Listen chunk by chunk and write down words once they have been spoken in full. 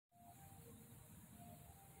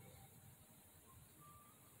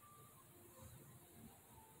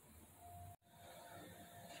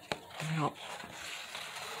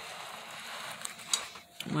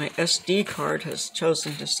SD card has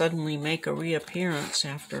chosen to suddenly make a reappearance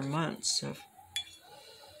after months of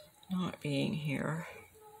not being here.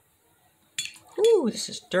 Ooh, this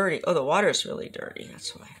is dirty. Oh, the water's really dirty.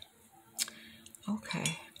 That's why.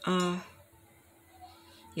 Okay.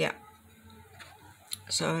 Yeah.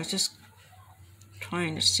 So I was just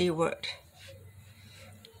trying to see what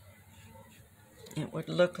it would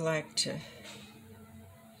look like to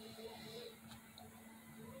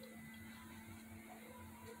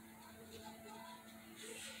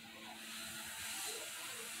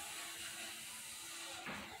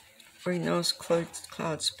bring those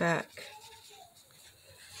clouds back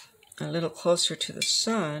a little closer to the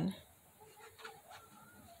sun.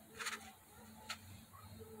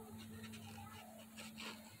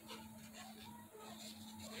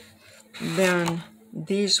 Than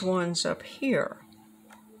these ones up here.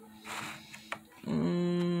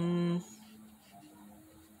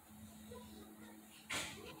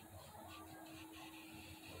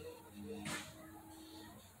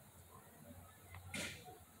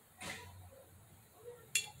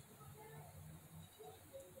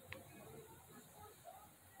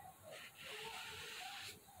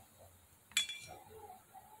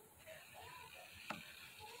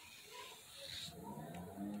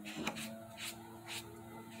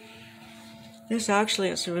 This actually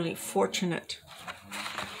is a really fortunate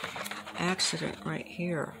accident right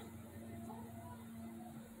here.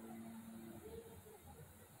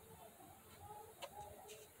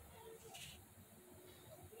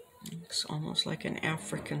 Looks almost like an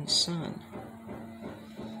African sun.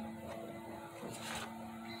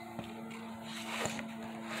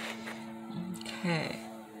 Okay,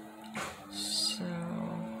 so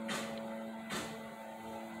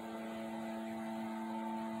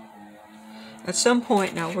at some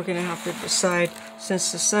point now we're going to have to decide,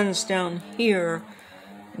 since the sun's down here,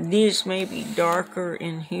 these may be darker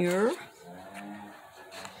in here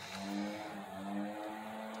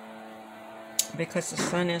because the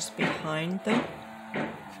sun is behind them.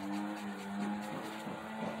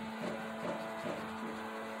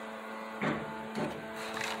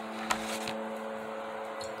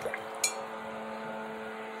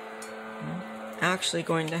 I'm actually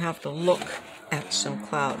going to have to look at some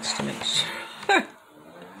clouds to make sure.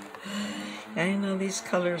 I know these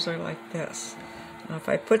colors are like this. Now, if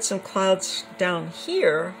I put some clouds down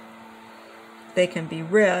here, they can be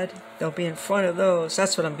red. They'll be in front of those.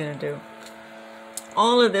 That's what I'm going to do.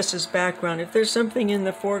 All of this is background. If there's something in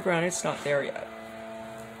the foreground, it's not there yet.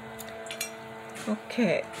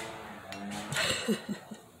 Okay.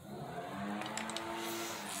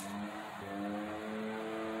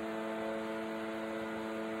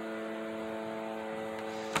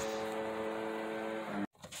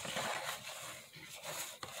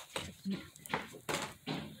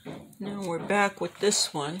 Now we're back with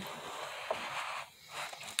this one,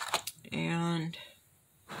 and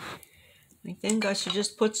I think I should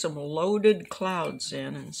just put some loaded clouds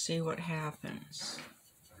in and see what happens.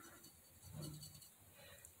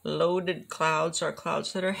 Loaded clouds are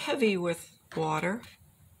clouds that are heavy with water.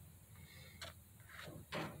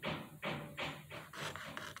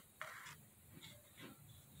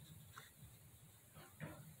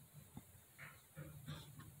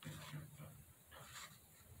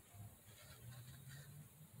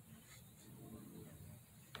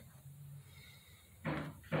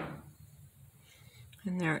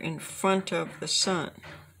 And they're in front of the sun.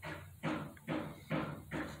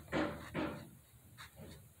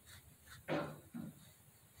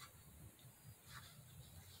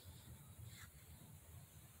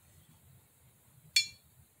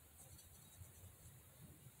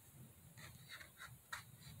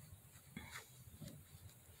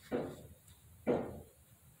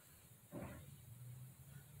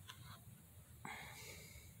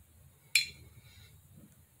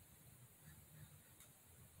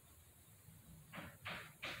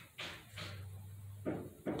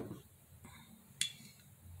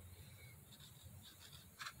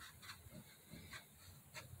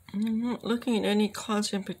 I'm not looking at any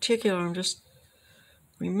clouds in particular. I'm just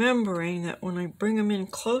remembering that when I bring them in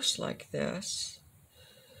close like this,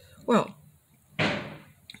 well,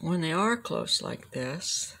 when they are close like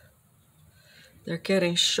this, they're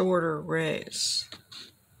getting shorter rays.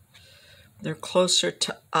 They're closer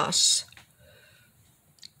to us.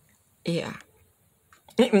 Yeah.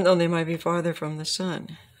 Even though they might be farther from the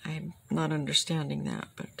sun. I'm not understanding that,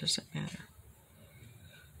 but it doesn't matter.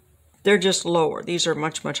 They're just lower. These are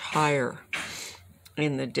much, much higher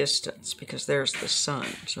in the distance because there's the sun.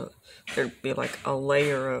 So there'd be like a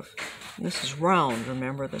layer of, this is round,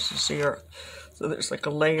 remember, this is the Earth. So there's like a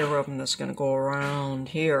layer of them that's going to go around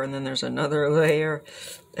here, and then there's another layer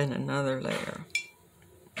and another layer.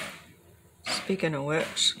 Speaking of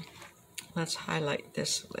which, let's highlight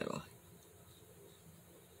this a little.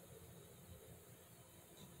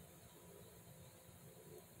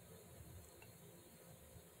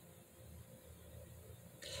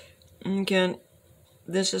 And again,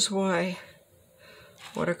 this is why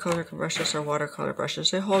watercolor brushes are watercolor brushes.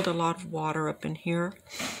 They hold a lot of water up in here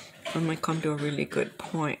and they come to a really good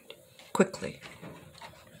point quickly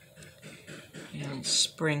and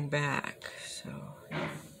spring back. So